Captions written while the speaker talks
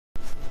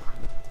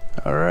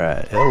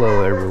Alright,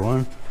 hello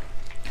everyone.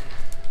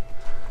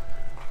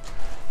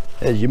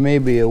 As you may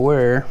be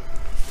aware,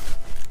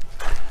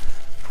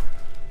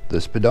 the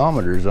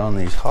speedometers on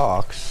these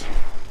Hawks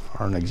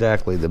aren't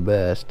exactly the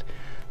best.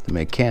 The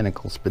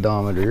mechanical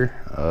speedometer,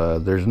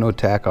 there's no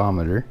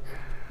tachometer.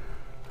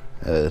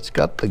 It's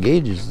got the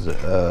gauges,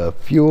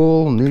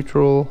 fuel,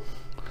 neutral,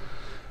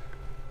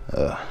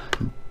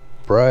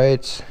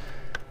 brights,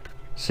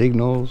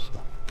 signals.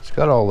 It's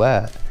got all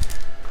that.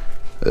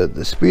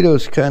 The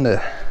speedo's kind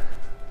of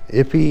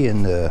iffy,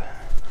 and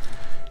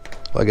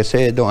like I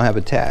say, it don't have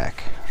a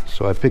tach.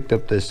 So I picked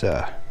up this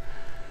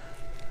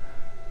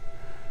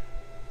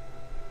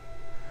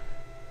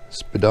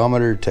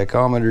speedometer,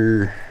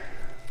 tachometer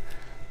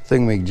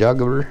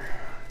thingamajigger.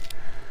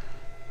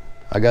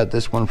 I got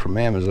this one from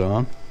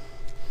Amazon.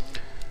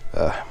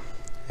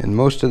 In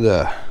most of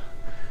the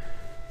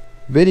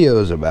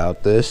videos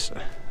about this,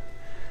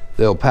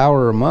 they'll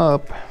power them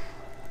up,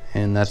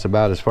 and that's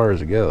about as far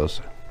as it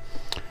goes.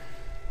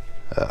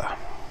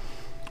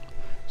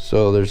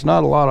 So there's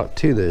not a lot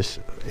to this.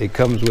 It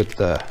comes with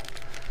the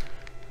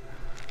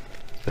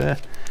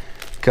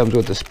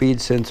speed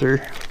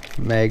sensor,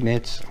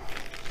 magnets.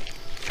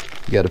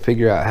 You got to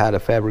figure out how to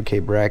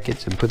fabricate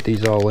brackets and put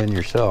these all in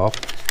yourself.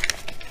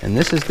 And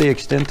this is the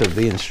extent of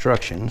the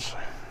instructions,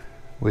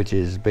 which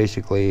is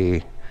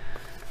basically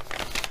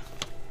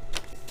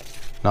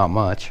not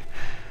much.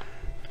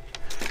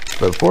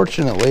 But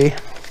fortunately,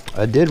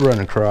 I did run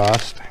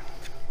across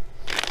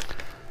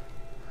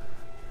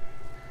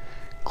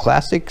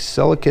Classic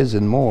Silicas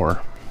and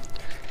More.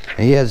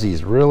 And he has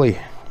these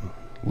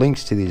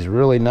links to these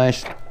really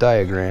nice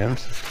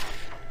diagrams,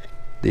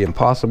 the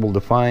impossible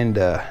to find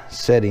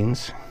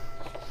settings,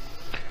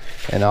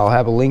 and I'll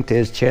have a link to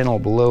his channel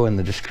below in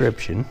the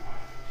description,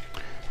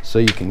 so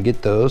you can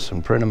get those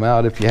and print them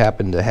out if you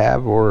happen to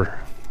have or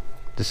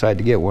decide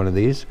to get one of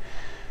these.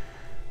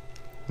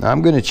 Now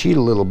I'm going to cheat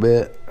a little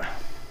bit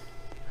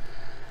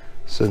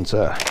since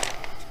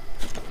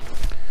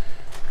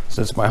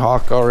my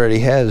Hawk already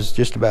has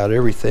just about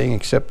everything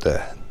except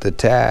the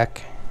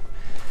tach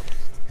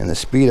and the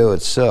speedo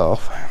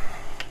itself.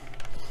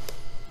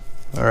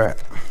 All right,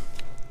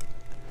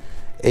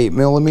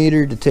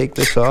 8mm to take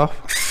this off.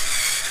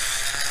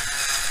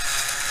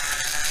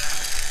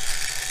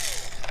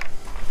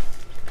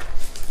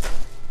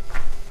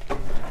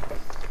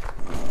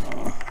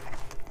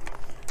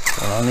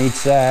 One on each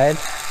side.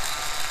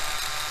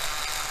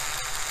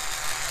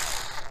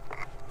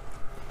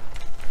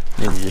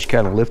 Then you just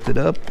kind of lift it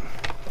up.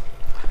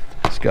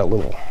 It's got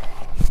little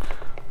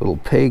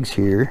pegs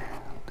here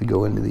to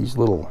go into these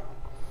little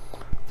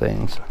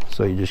things.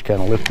 So you just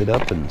kind of lift it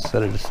up and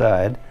set it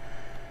aside.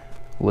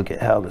 Look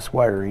at how this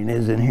wiring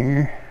is in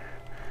here.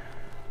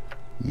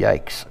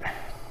 Yikes.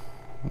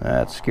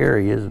 That's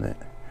scary, isn't it?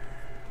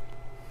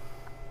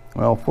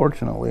 Well,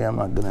 fortunately, I'm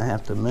not going to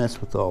have to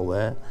mess with all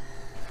that,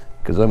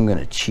 because I'm going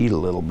to cheat a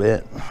little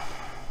bit.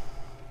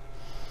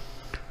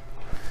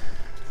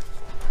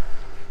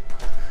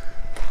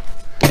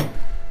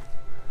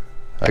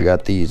 I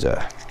got these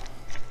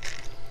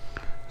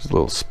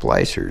little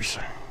splicers.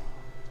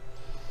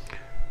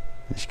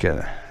 Just kind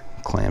of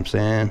clamps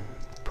in,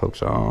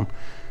 pokes on.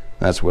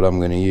 That's what I'm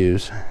going to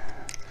use,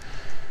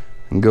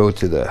 and go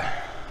to the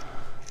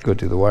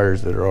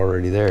wires that are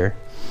already there.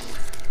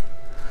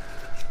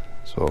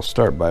 So I'll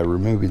start by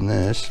removing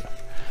this,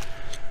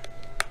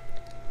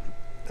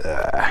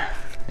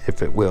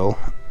 if it will.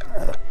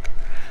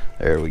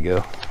 There we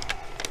go.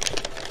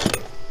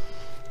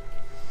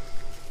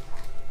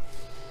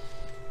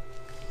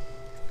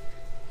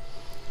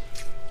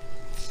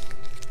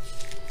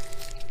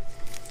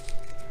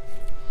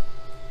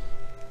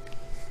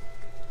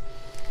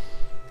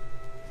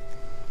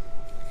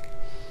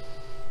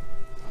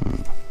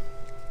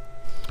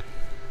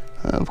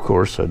 Of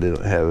course, I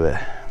didn't have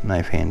a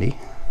knife handy.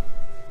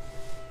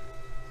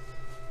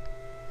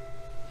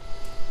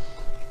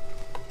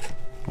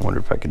 I wonder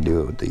if I could do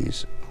it with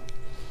these.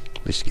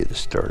 At least get it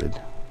started.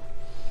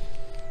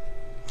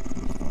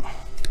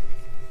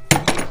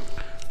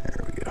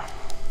 There we go.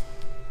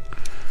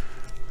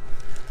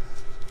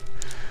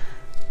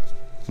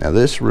 Now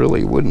this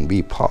really wouldn't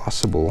be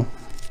possible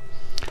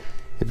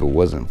if it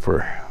wasn't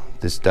for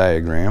this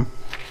diagram.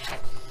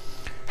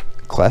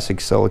 Classic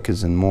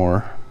Silicas and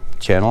More.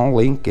 Channel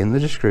link in the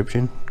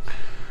description.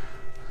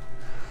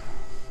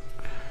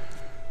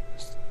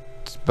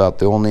 It's about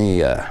the only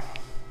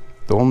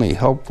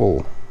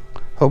helpful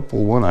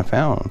one I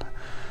found.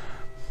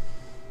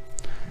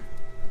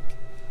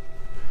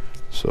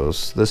 So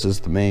this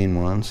is the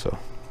main one. So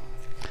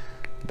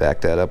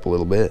back that up a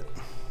little bit.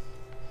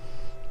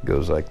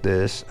 Goes like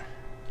this.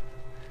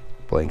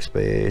 Blank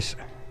space.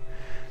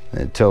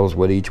 And it tells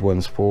what each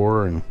one's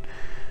for, and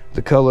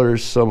the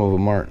colors, some of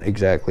them aren't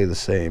exactly the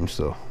same,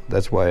 so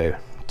that's why I'm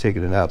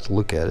taking it out to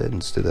look at it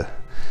instead of.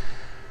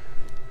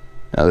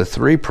 Now the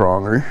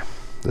 3-pronger,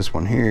 this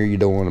one here, you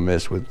don't want to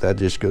mess with. That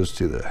just goes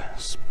to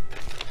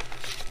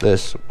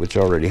this, which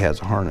already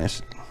has a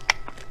harness,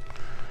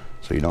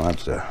 so you don't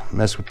have to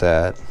mess with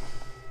that.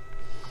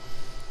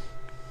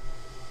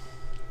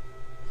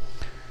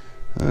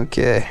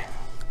 Okay.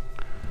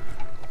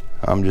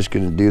 I'm just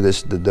going to do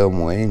this the dumb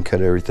way and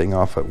cut everything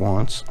off at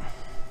once.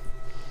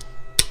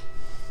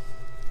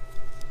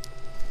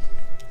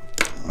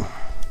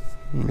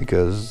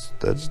 Because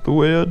that's the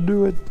way I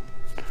do it.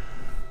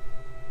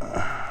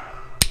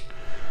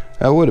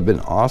 That would have been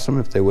awesome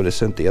if they would have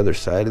sent the other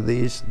side of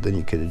these. Then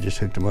you could have just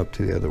hooked them up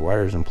to the other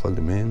wires and plugged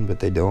them in, but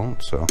they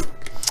don't. So,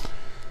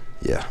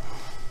 yeah.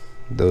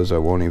 Those I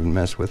won't even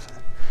mess with.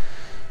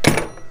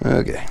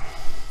 Okay.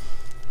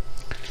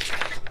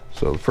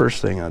 So the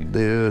first thing I'll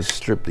do is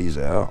strip these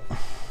out.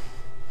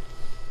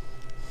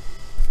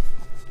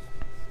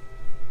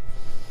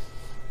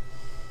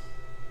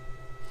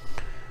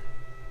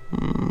 A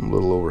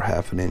little over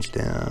 ½ inch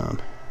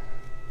down.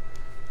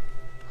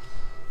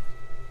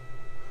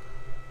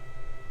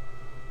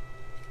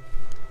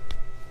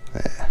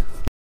 Yeah.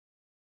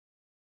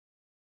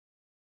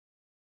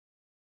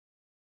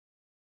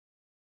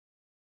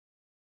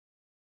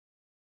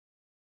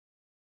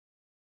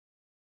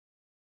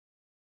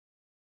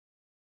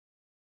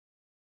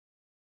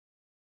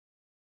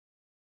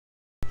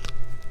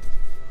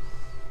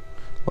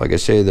 Like I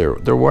say,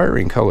 their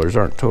wiring colors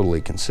aren't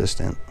totally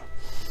consistent.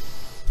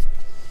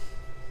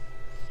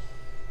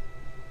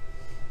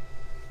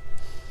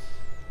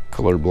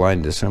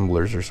 Colorblind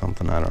assemblers or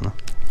something, I don't know.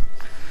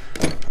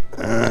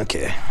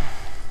 Okay.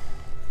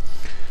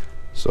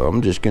 So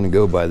I'm just going to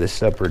go by this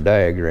separate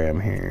diagram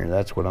here.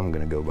 That's what I'm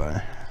going to go by.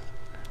 I'm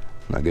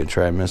not going to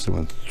try messing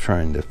with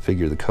trying to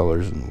figure the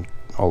colors and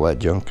all that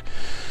junk.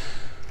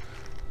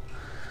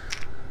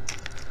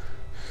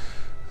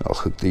 I'll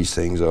hook these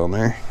things on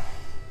there.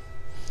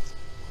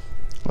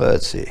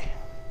 Let's see.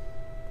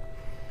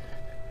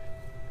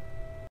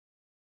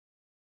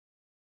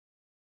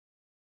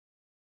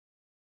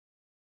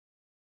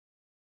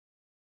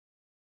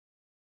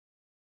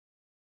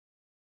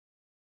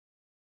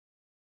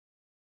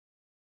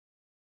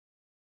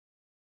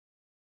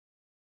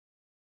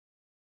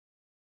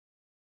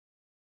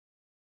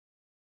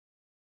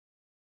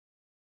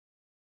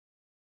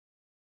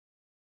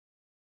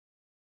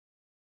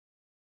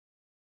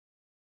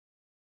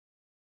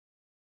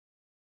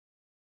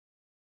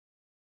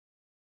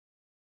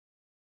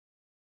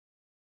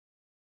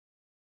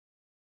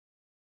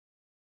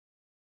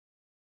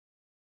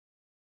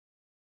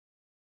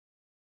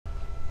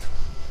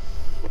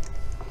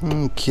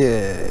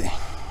 Okay.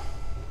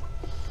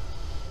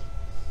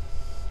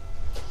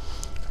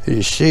 As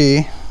you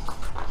see,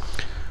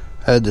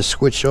 I had to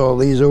switch all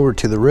these over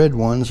to the red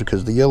ones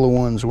because the yellow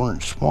ones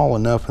weren't small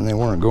enough and they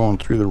weren't going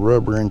through the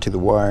rubber into the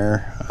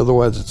wire.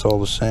 Otherwise it's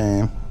all the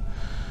same.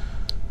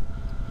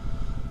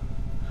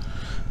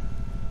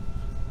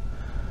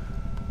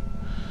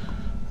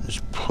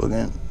 Just plug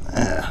in,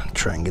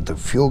 try and get the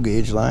fuel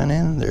gauge line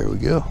in. There we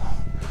go.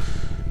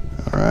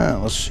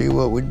 Alright, let's see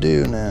what we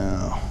do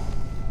now.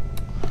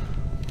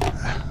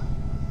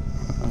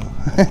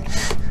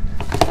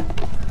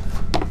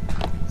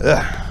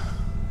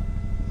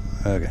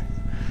 Okay.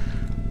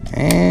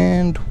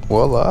 And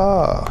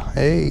voila.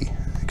 Hey,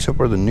 except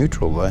for the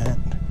neutral light.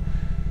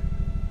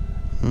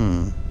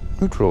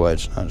 Neutral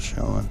light's not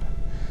showing.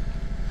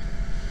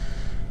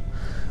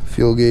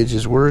 Fuel gauge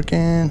is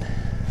working.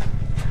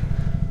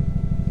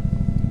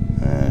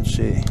 Let's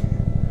see.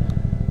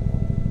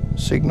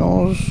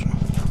 Signals.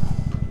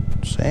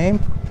 Same.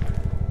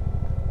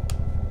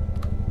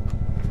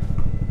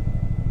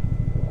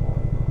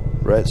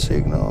 Right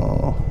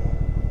signal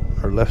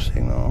or left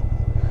signal.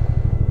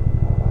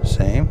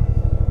 Same.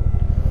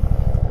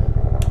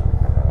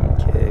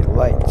 Okay,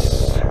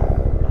 lights.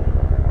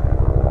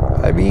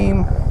 High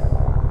beam.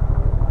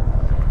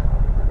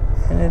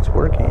 And it's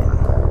working.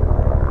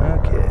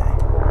 Okay.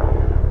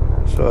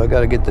 So I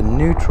gotta get the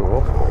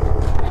neutral.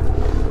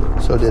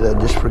 So did I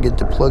just forget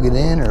to plug it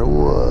in or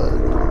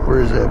what?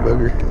 Where is that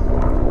bugger?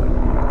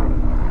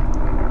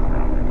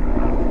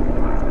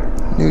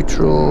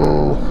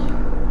 Neutral.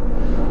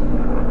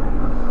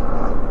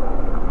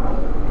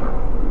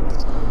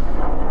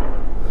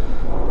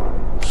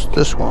 It's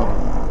this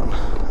one.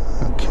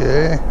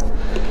 Okay.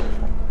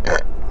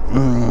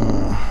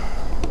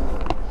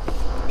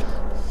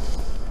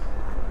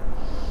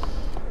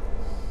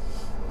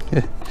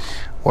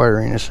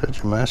 Wiring is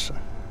such a mess.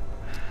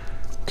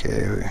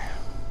 Okay.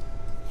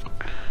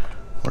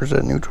 Where's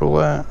that neutral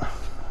at?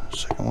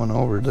 Second one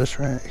over, this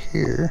right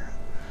here.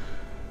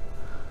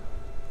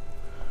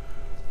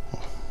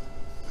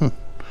 Got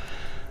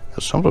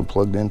something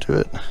plugged into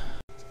it.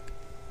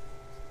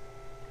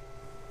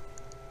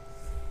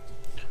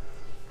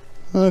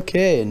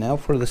 Okay, now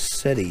for the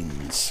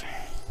settings.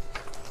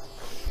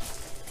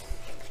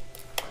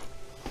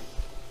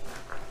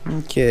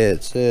 Okay,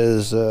 it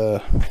says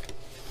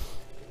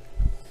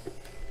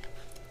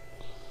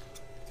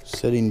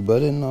setting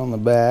button on the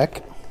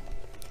back.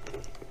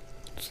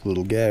 This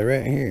little guy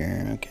right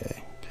here.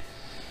 Okay.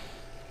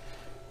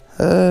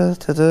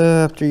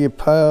 After you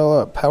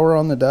power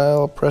on the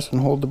dial, press and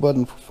hold the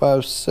button for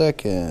 5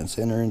 seconds.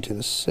 Enter into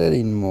the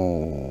setting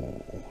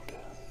mode.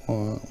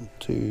 1,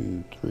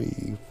 2,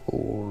 3,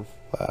 4,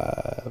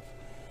 5.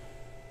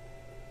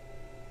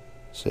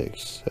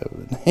 6,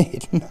 7,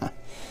 8, 9.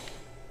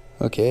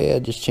 Okay, I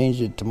just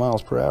changed it to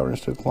miles per hour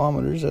instead of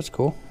kilometers. That's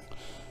cool.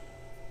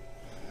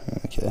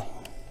 Okay.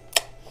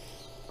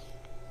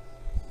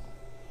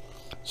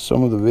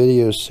 Some of the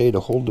videos say to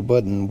hold the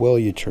button while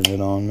you turn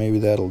it on. Maybe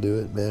that'll do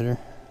it better.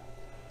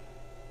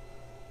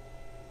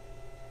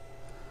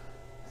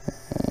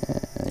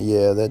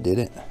 Yeah, that did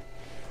it.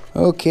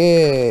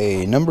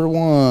 Okay, number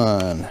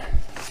 1.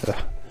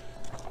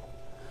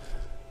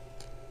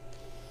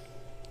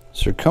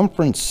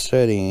 Circumference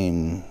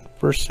setting.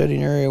 First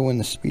setting area when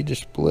the speed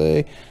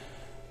display.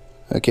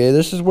 Okay,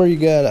 this is where you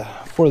gotta,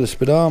 for the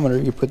speedometer,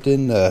 you put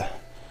in the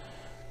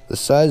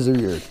size of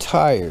your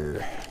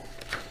tire.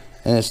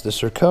 And it's the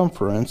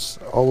circumference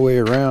all the way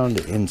around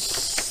in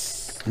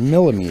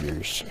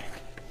millimeters.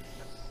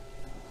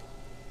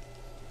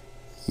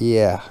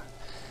 Yeah.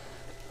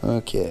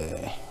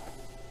 Okay.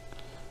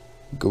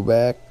 Go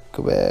back.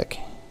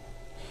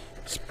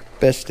 It's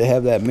best to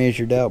have that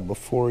measured out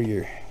before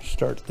you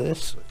start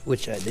this,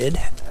 which I did.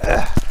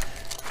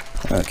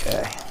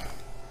 Okay.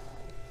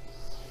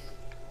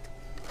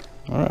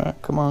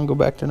 Alright, come on, go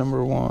back to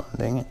number 1.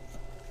 Dang it.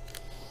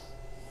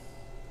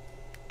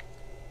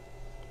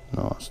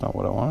 No, that's not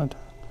what I wanted.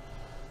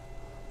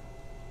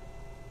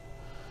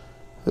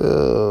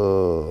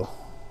 Oh.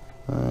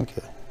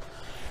 Okay.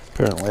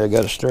 Apparently I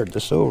gotta start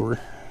this over.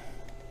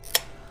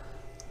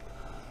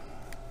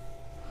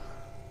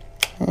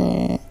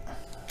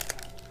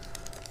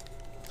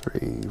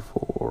 3,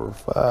 4,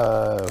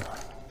 5.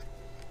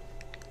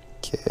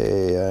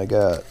 Okay, I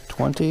got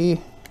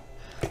 20.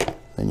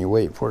 Then you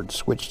wait for it to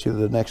switch to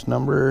the next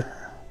number.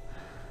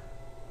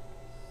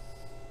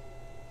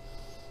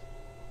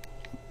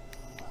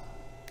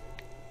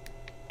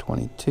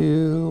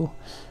 22.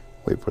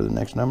 Wait for the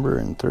next number,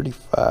 and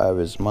 35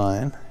 is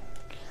mine.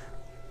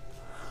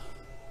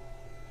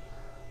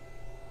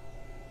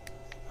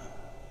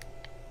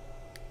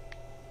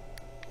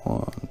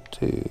 One,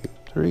 2,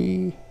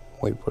 3.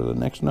 Wait for the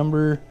next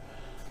number.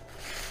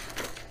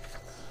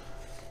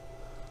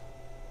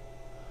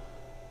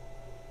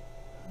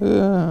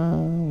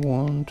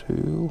 1,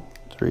 2,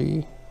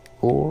 3,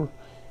 4,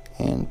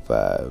 and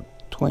 5.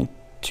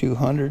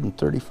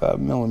 235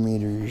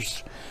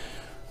 millimeters.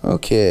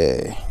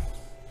 Okay.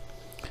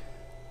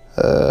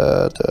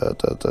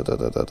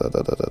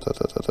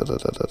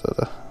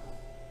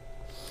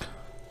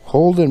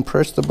 Hold and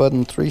press the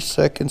button 3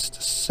 seconds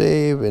to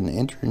save and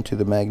enter into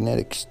the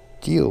magnetic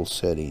steel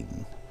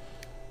setting.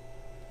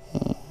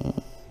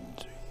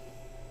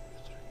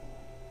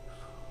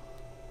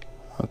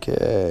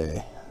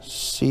 Okay.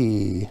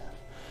 C.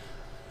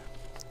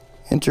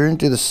 Enter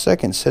into the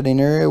second setting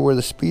area where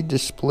the speed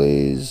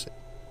displays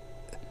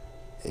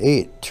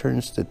 8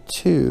 turns to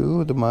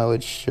 2. The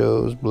mileage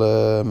shows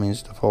blah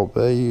means default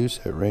value.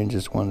 Set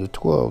ranges 1 to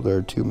 12. There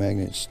are 2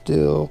 magnets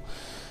still.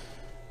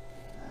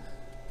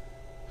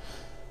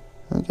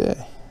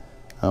 Okay.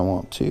 I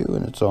want 2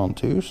 and it's on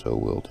 2, so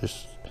we'll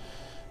just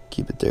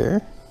keep it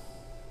there.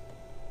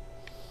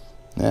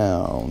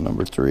 Now,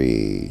 number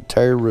 3,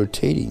 tire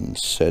rotating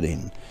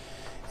setting.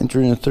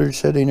 Enter in the third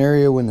setting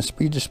area when the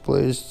speed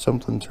displays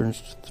something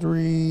turns to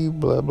 3,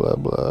 blah blah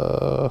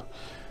blah.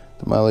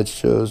 The mileage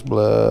shows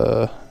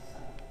blah.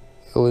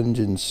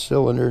 Engine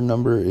cylinder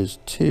number is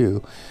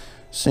 2.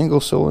 Single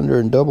cylinder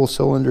and double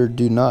cylinder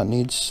do not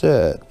need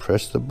set.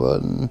 Press the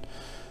button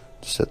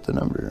to set the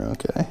number.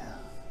 Okay.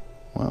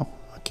 Well,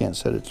 I can't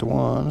set it to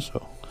 1,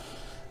 so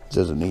it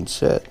doesn't need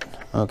set.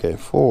 Okay,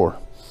 4.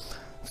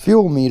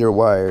 Fuel meter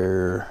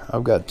wire.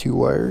 I've got 2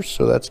 wires,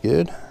 so that's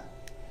good.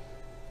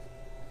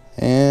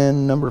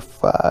 And number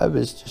 5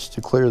 is just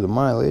to clear the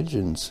mileage,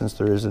 and since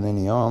there isn't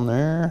any on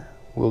there,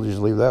 we'll just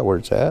leave that where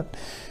it's at.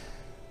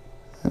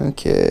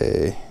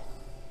 Okay.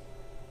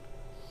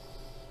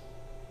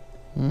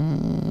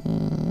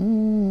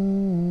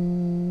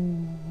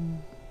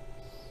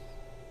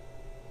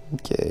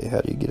 Okay,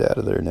 how do you get out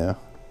of there now?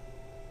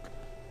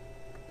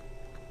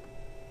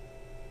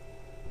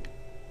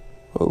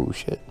 Oh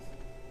shit.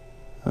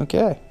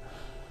 Okay.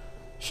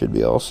 Should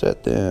be all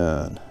set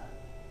then.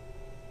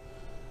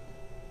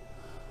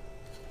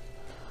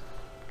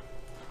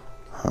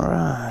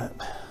 Alright.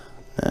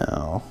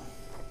 Now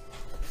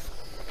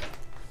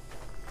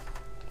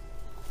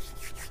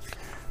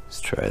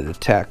let's try to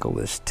tackle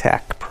this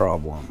tack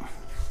problem.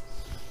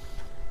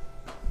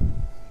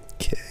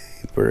 Okay,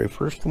 very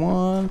first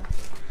one,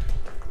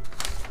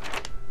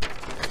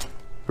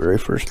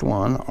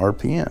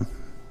 RPM.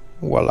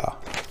 Voila.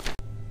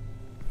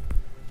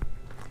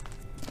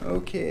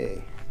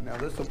 Okay, now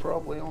this will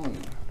probably only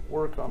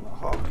work on the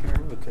Hawk here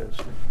because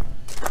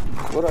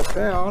what I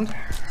found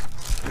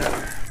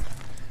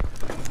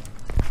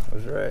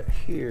was right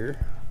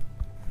here.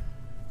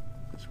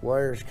 This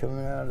wire's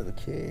coming out of the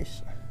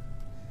case.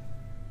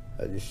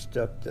 I just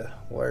stuck the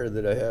wire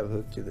that I have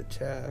hooked to the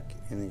tack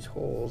in these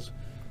holes.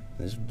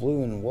 This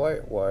blue and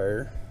white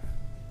wire,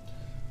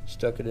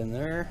 stuck it in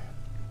there,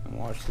 and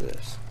watch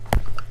this.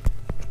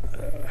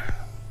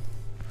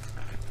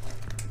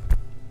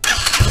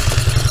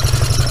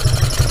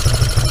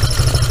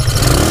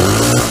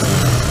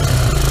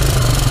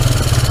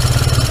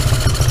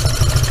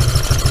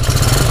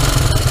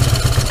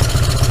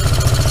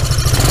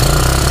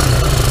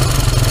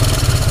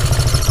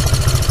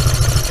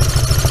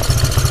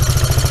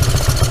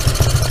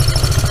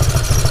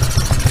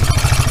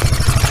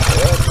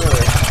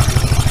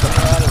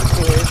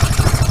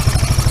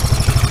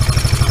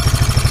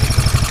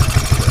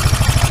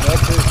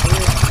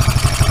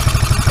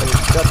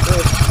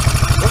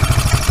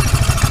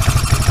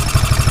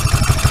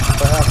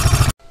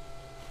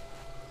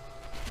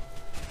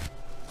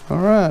 All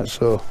right,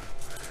 so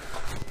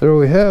there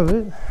we have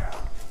it.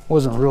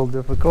 Wasn't real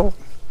difficult.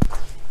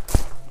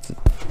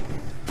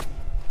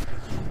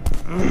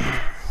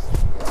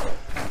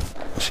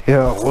 See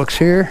how it looks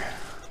here.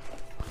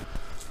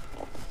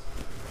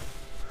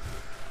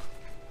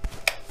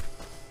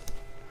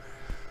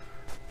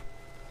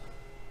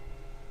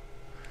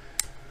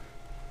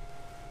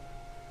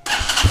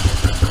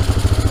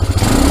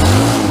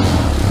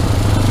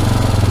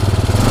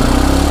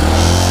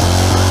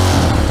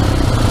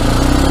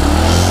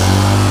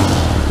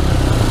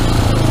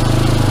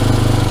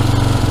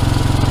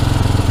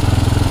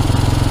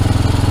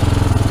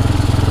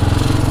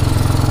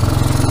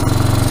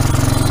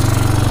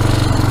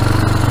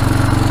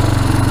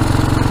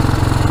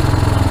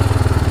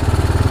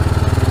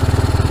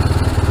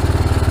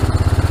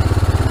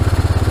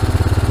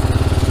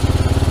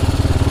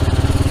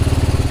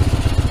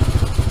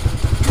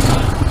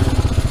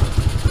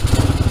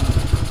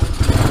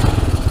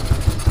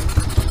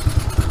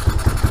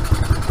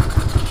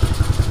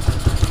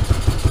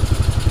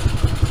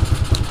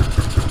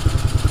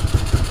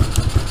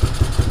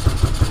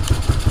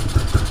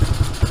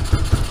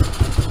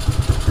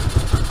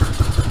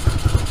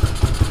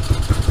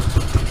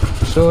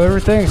 So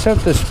everything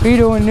except the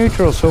speedo and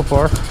neutral so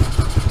far.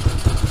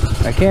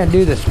 I can't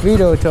do the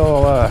speedo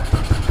till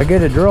I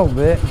get a drill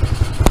bit.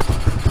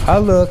 I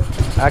looked,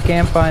 I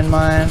can't find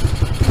mine.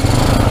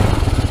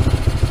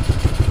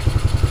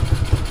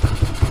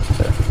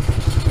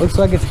 So, looks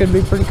like it's gonna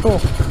be pretty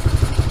cool.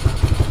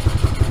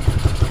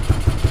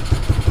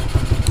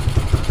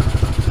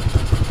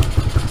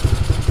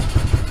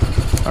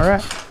 All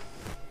right.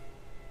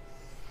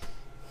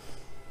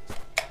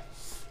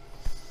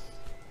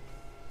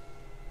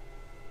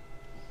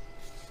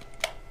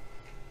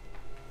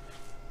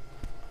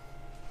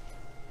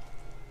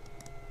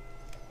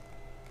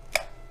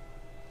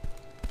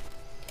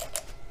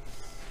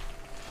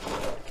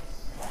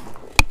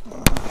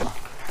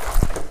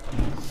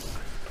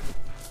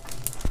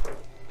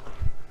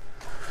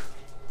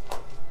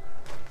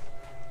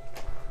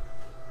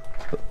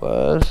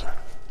 Was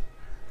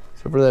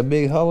except for that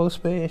big hollow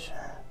space,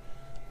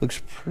 looks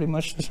pretty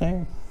much the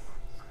same.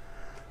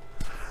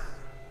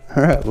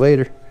 All right,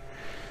 later.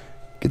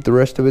 Get the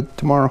rest of it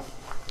tomorrow.